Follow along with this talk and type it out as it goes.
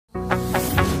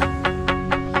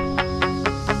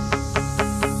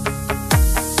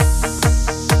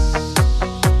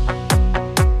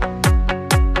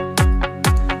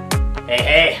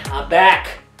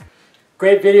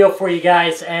great video for you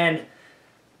guys, and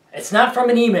it's not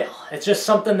from an email. It's just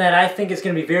something that I think is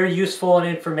going to be very useful and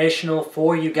informational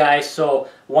for you guys, so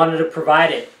wanted to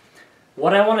provide it.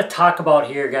 What I want to talk about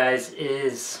here, guys,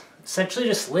 is essentially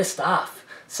just list off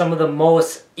some of the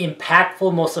most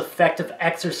impactful, most effective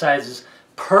exercises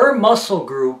per muscle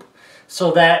group, so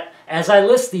that as I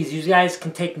list these, you guys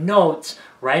can take notes,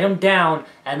 write them down,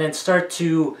 and then start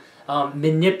to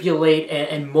manipulate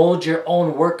and mold your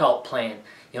own workout plan.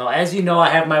 You know, as you know, I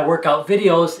have my workout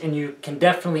videos, and you can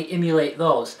definitely emulate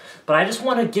those. But I just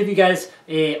want to give you guys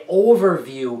an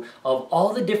overview of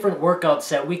all the different workouts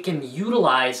that we can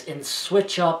utilize and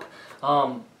switch up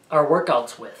our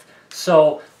workouts with.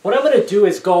 So what I'm going to do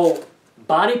is go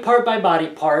body part by body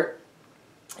part,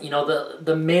 you know,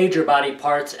 the major body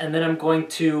parts, and then I'm going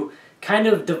to kind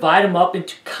of divide them up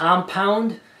into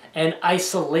compound and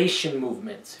isolation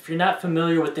movements. If you're not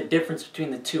familiar with the difference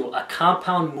between the two, a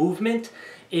compound movement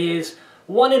is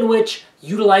one in which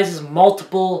utilizes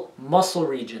multiple muscle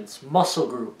regions, muscle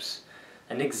groups.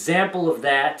 An example of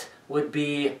that would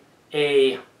be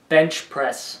a bench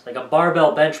press, like a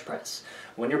barbell bench press.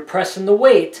 When you're pressing the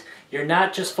weight, you're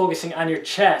not just focusing on your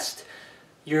chest,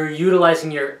 you're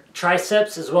utilizing your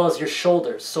triceps as well as your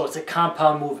shoulders. So it's a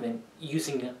compound movement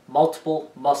using multiple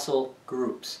muscle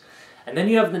groups. And then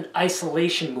you have an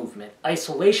isolation movement.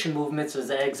 Isolation movements is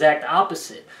the exact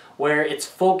opposite, where it's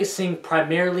focusing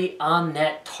primarily on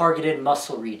that targeted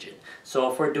muscle region.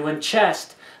 So if we're doing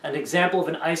chest, an example of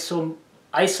an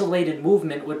isolated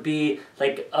movement would be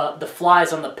like the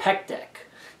flies on the pec deck.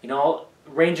 You know,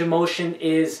 range of motion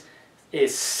is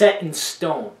set in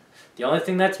stone. The only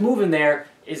thing that's moving there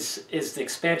is the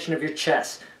expansion of your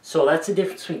chest. So that's the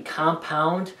difference between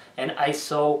compound and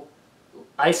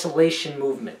isolation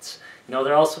movements. You know,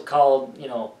 they're also called, you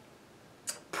know,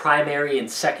 primary and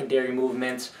secondary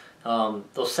movements.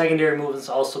 Those secondary movements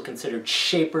are also considered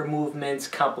shaper movements,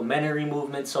 complementary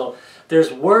movements. So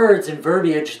there's words and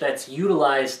verbiage that's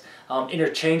utilized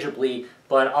interchangeably,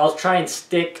 but I'll try and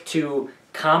stick to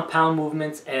compound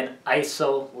movements and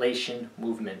isolation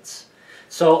movements.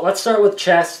 So let's start with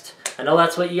chest. I know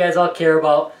that's what you guys all care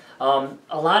about. A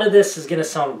lot of this is going to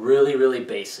sound really, really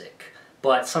basic,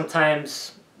 but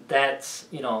sometimes that's,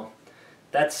 you know,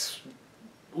 that's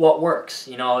what works.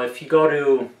 You know, if you go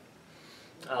to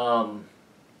I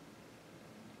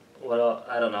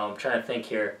don't know, I'm trying to think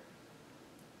here.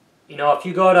 You know, if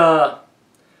you go to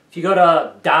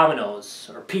Domino's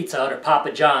or Pizza Hut or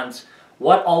Papa John's,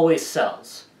 what always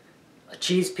sells? A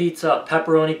cheese pizza, a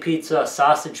pepperoni pizza, a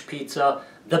sausage pizza,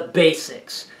 the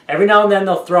basics. Every now and then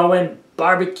they'll throw in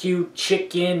barbecue,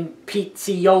 chicken,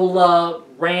 pizzola,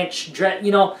 ranch,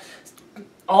 you know,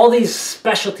 all these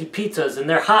specialty pizzas, and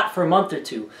they're hot for a month or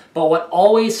two. But what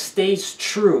always stays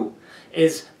true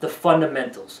is the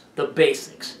fundamentals, the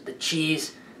basics, the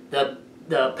cheese, the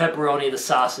pepperoni, the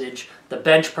sausage, the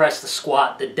bench press, the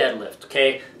squat, the deadlift,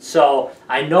 okay? So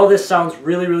I know this sounds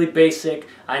really, really basic.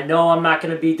 I know I'm not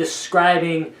going to be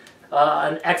describing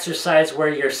an exercise where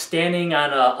you're standing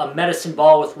on a medicine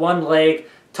ball with one leg,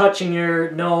 touching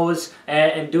your nose,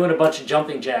 and doing a bunch of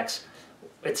jumping jacks.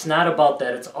 It's not about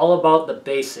that. It's all about the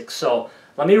basics. So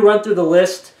let me run through the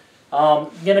list. I'm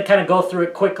going to kind of go through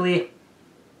it quickly.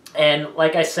 And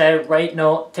like I said,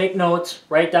 take notes,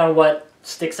 write down what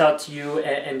sticks out to you,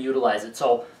 and utilize it.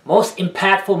 So most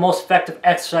impactful, most effective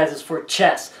exercises for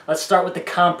chest. Let's start with the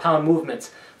compound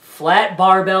movements. Flat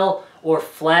barbell or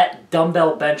flat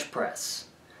dumbbell bench press.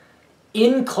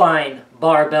 Incline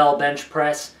barbell bench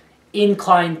press,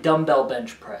 incline dumbbell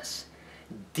bench press.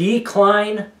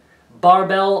 Decline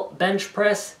barbell bench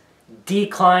press,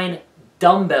 decline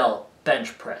dumbbell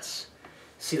bench press.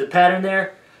 See the pattern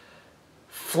there?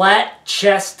 Flat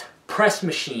chest press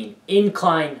machine,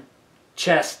 incline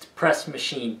chest press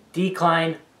machine,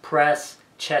 decline press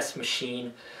chest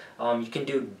machine. You can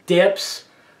do dips,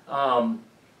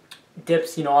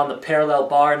 dips, you know, on the parallel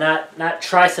bar, not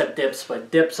tricep dips,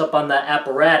 but dips up on the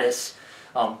apparatus.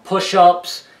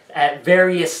 Push-ups at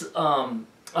various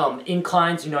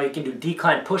inclines. You know, you can do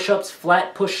decline push-ups,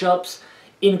 flat push-ups,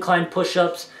 incline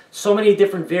push-ups. So many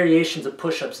different variations of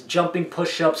push-ups. Jumping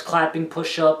push-ups, clapping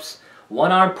push-ups,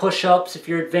 one-arm push-ups if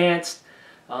you're advanced.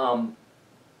 Now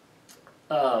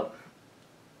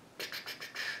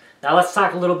let's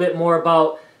talk a little bit more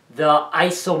about the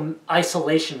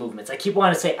isolation movements. I keep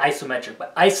wanting to say isometric,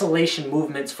 but isolation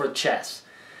movements for chest.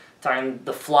 Talking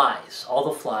the flies, all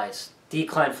the flies.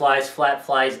 Decline flies, flat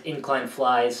flies, incline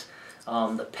flies.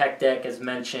 The pec deck as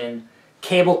mentioned.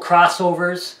 Cable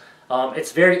crossovers.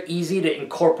 It's very easy to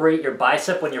incorporate your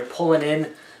bicep when you're pulling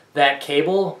in that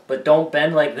cable, but don't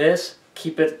bend like this.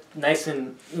 Keep it nice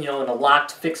and, you know, in a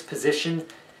locked, fixed position.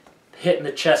 hitting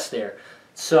the chest there.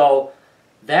 So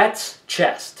that's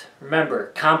chest.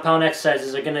 Remember, compound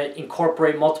exercises are going to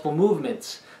incorporate multiple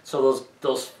movements. So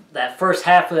that first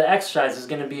half of the exercise is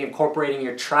going to be incorporating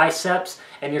your triceps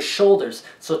and your shoulders.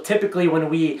 So typically when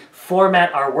we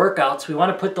format our workouts, we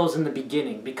want to put those in the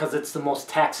beginning because it's the most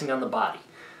taxing on the body.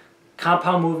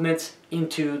 Compound movements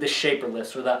into the shaper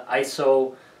lifts or the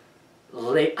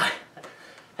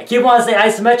I keep wanting to say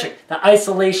isometric, the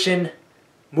isolation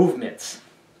movements.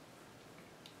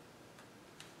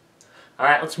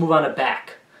 Alright, let's move on to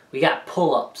back. We got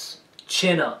pull-ups,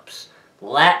 chin-ups,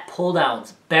 lat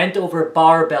pull-downs, bent over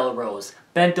barbell rows,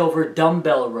 bent over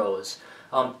dumbbell rows,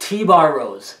 T-bar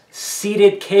rows,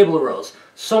 seated cable rows.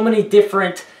 So many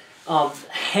different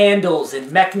handles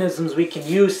and mechanisms we can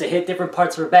use to hit different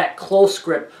parts of our back. Close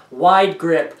grip, wide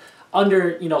grip,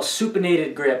 under,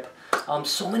 supinated grip.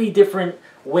 So many different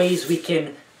ways we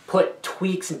can put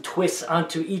tweaks and twists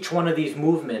onto each one of these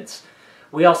movements.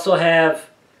 We also have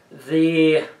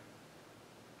the,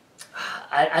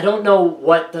 I don't know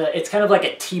what it's kind of like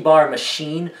a T-bar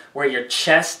machine where your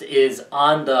chest is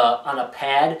on a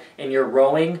pad and you're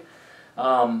rowing.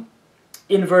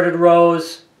 Inverted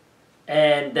rows,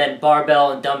 and then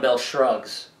barbell and dumbbell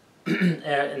shrugs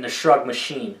in the shrug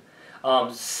machine.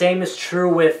 Same is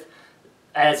true with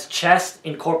as chest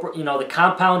incorporate, the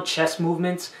compound chest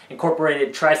movements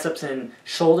incorporated triceps and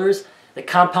shoulders. The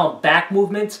compound back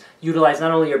movements utilize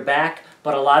not only your back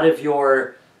but a lot of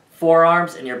your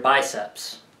forearms and your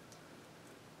biceps.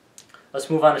 Let's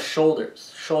move on to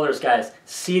shoulders. Shoulders, guys.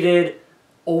 Seated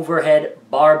overhead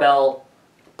barbell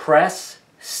press,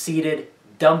 seated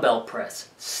dumbbell press,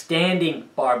 standing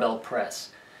barbell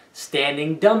press,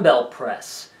 standing dumbbell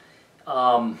press,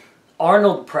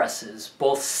 Arnold presses,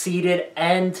 both seated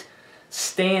and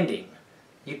standing.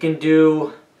 You can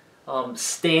do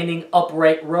standing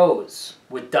upright rows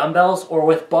with dumbbells or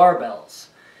with barbells.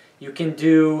 You can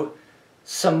do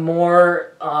some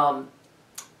more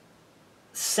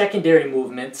secondary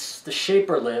movements, the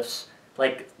shaper lifts,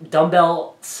 like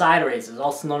dumbbell side raises,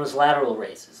 also known as lateral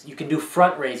raises. You can do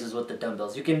front raises with the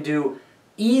dumbbells. You can do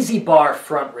easy bar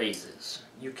front raises.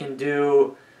 You can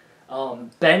do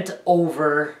bent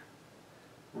over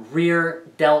rear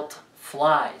delt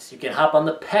flies. You can hop on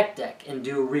the pec deck and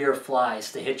do rear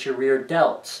flies to hit your rear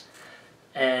delts.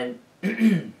 And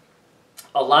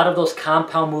a lot of those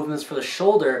compound movements for the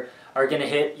shoulder are going to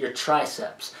hit your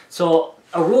triceps. So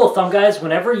a rule of thumb, guys,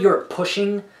 whenever you're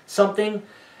pushing something,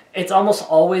 it's almost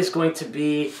always going to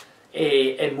be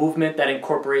a movement that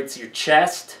incorporates your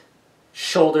chest,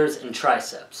 shoulders, and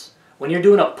triceps. When you're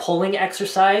doing a pulling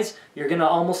exercise, you're going to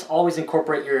almost always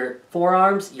incorporate your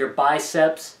forearms, your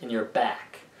biceps, and your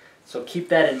back. So keep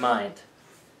that in mind.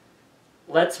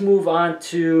 Let's move on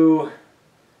to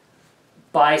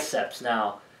biceps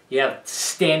now. You have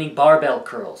standing barbell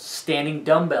curls, standing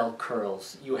dumbbell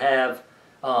curls. You have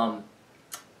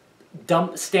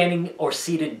standing or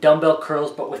seated dumbbell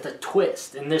curls, but with a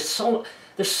twist. And there's so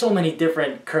many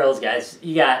different curls, guys.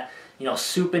 You got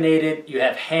supinated. You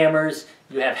have hammers.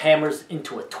 You have hammers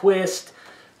into a twist.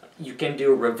 You can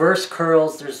do reverse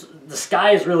curls. The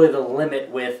sky is really the limit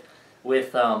with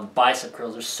bicep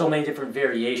curls. There's so many different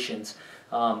variations.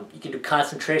 You can do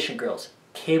concentration curls,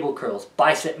 cable curls,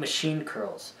 bicep machine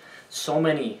curls. So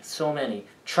many.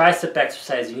 Tricep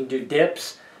exercises. You can do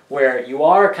dips where you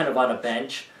are kind of on a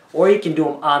bench, or you can do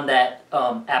them on that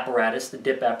apparatus, the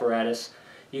dip apparatus.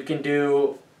 You can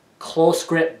do close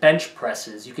grip bench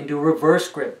presses. You can do reverse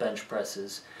grip bench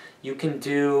presses. You can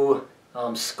do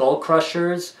skull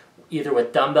crushers, either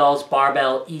with dumbbells,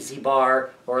 barbell, easy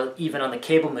bar, or even on the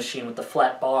cable machine with the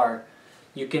flat bar.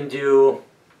 You can do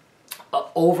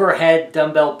overhead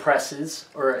dumbbell presses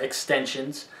or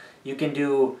extensions. You can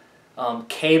do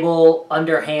cable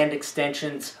underhand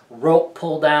extensions, rope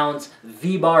pull downs,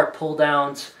 V-bar pull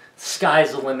downs.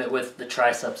 Sky's the limit with the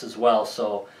triceps as well.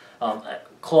 So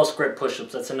close grip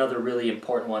push-ups, that's another really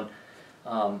important one.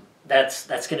 That's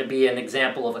going to be an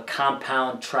example of a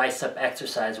compound tricep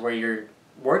exercise where you're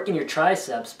working your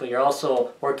triceps, but you're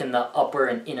also working the upper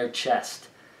and inner chest.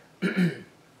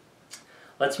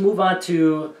 Let's move on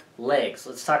to legs.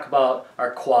 Let's talk about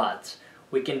our quads.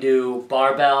 We can do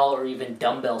barbell or even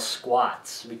dumbbell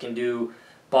squats. We can do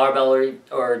barbell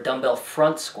or dumbbell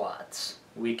front squats.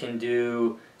 We can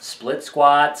do split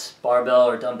squats, barbell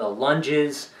or dumbbell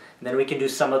lunges. And then we can do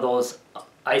some of those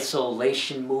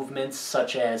isolation movements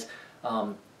such as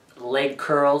leg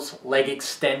curls, leg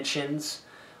extensions,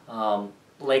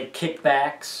 leg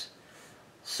kickbacks.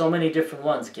 So many different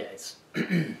ones, guys.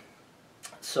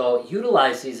 So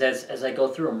utilize these as I go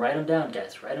through them. Write them down,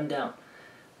 guys. Write them down.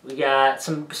 We got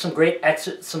some great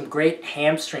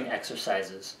hamstring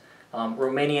exercises.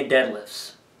 Romanian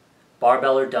deadlifts,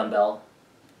 barbell or dumbbell.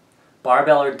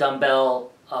 Barbell or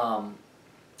dumbbell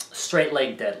straight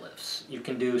leg deadlifts. You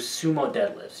can do sumo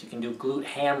deadlifts. You can do glute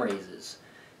ham raises.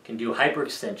 You can do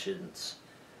hyperextensions.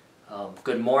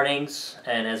 Good mornings,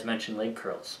 and as mentioned, leg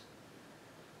curls.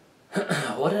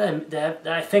 What did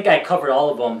I think I covered all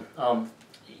of them.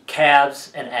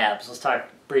 Calves and abs. Let's talk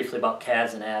briefly about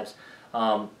calves and abs.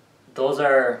 Those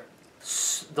are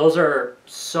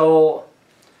so,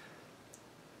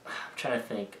 I'm trying to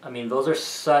think. I mean, those are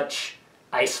such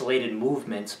isolated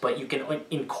movements, but you can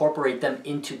incorporate them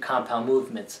into compound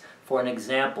movements. For an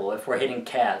example, if we're hitting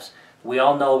calves, we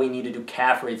all know we need to do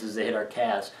calf raises to hit our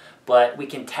calves, but we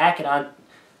can tack it on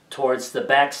towards the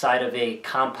back side of a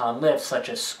compound lift, such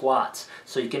as squats.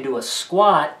 So you can do a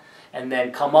squat and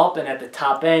then come up, and at the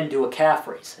top end do a calf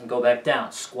raise and go back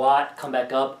down. Squat, come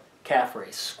back up, calf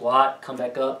raise. Squat, come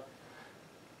back up,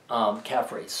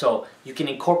 calf raise. So you can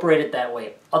incorporate it that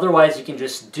way. Otherwise, you can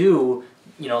just do,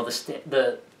 you know,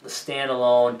 the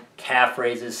standalone calf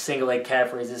raises, single leg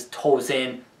calf raises, toes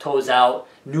in, toes out,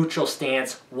 neutral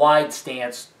stance, wide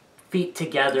stance, feet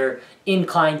together,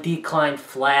 incline, decline,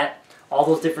 flat, all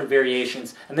those different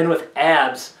variations. And then with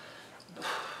abs,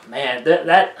 man,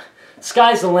 that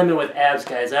sky's the limit with abs,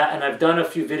 guys. And I've done a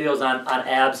few videos on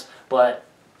abs, but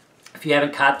if you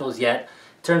haven't caught those yet,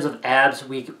 in terms of abs,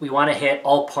 we want to hit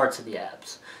all parts of the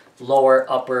abs. Lower,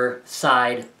 upper,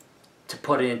 side, to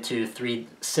put it into 3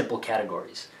 simple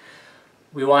categories.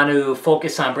 We want to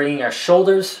focus on bringing our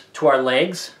shoulders to our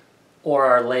legs, or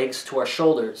our legs to our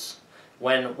shoulders.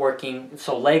 When working,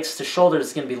 so legs to shoulders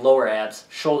is going to be lower abs.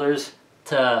 Shoulders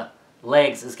to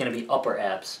legs is going to be upper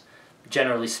abs,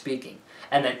 generally speaking.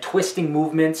 And then twisting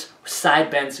movements, side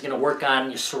bends are going to work on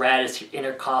your serratus, your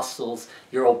intercostals,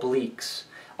 your obliques.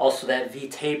 Also that V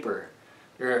taper,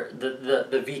 or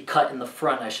the V cut in the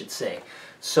front, I should say.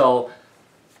 So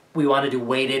we want to do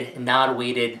weighted and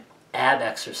non-weighted ab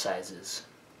exercises.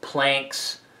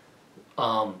 Planks,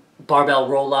 barbell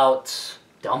rollouts,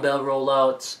 dumbbell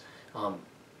rollouts,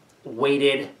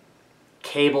 weighted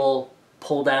cable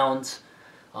pull downs.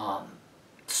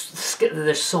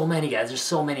 There's so many, guys. There's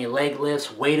so many leg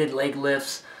lifts, weighted leg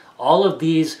lifts. All of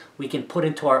these we can put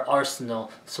into our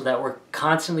arsenal so that we're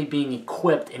constantly being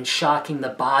equipped and shocking the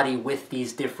body with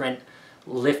these different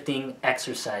lifting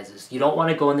exercises. You don't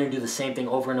want to go in there and do the same thing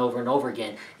over and over and over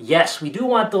again. Yes, we do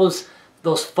want those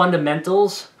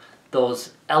fundamentals,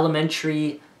 those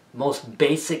elementary, most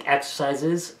basic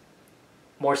exercises,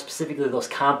 more specifically those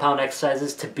compound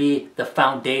exercises, to be the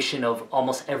foundation of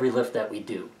almost every lift that we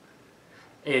do.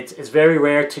 It's very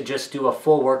rare to just do a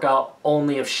full workout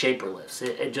only of shaper lifts.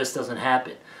 It just doesn't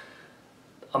happen.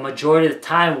 A majority of the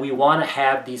time we want to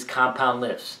have these compound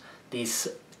lifts, these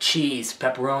cheese,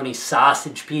 pepperoni,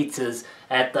 sausage pizzas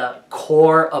at the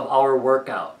core of our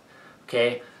workout.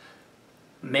 Okay?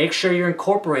 Make sure you're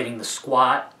incorporating the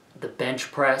squat, the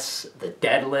bench press, the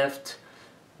deadlift,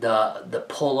 the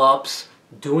pull-ups.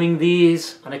 Doing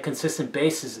these on a consistent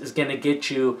basis is going to get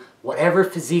you whatever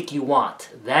physique you want.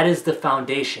 That is the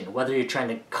foundation. Whether you're trying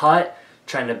to cut,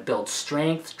 trying to build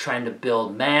strength, trying to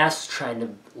build mass, trying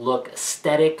to look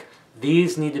aesthetic,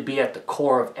 these need to be at the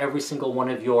core of every single one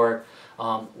of your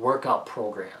workout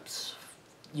programs.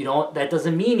 That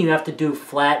doesn't mean you have to do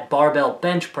flat barbell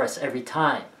bench press every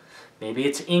time. Maybe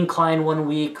it's incline one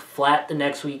week, flat the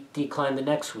next week, decline the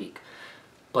next week.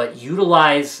 But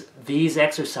utilize these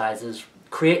exercises,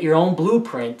 create your own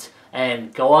blueprint,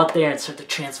 and go out there and start to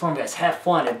transform, guys. Have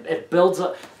fun. It builds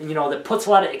up, that puts a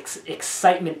lot of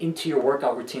excitement into your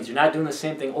workout routines. You're not doing the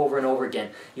same thing over and over again.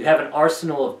 You have an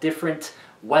arsenal of different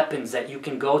weapons that you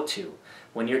can go to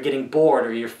when you're getting bored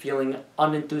or you're feeling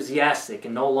unenthusiastic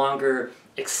and no longer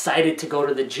excited to go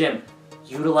to the gym.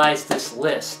 Utilize this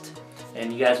list,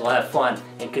 and you guys will have fun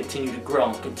and continue to grow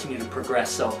and continue to progress.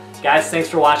 So, guys, thanks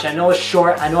for watching. I know it's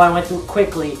short. I know I went through it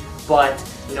quickly, but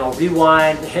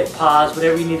rewind, hit pause,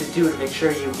 whatever you need to do to make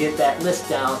sure you get that list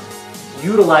down.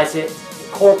 Utilize it,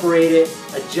 incorporate it,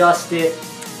 adjust it.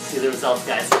 See the results,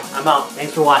 guys. I'm out.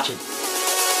 Thanks for watching.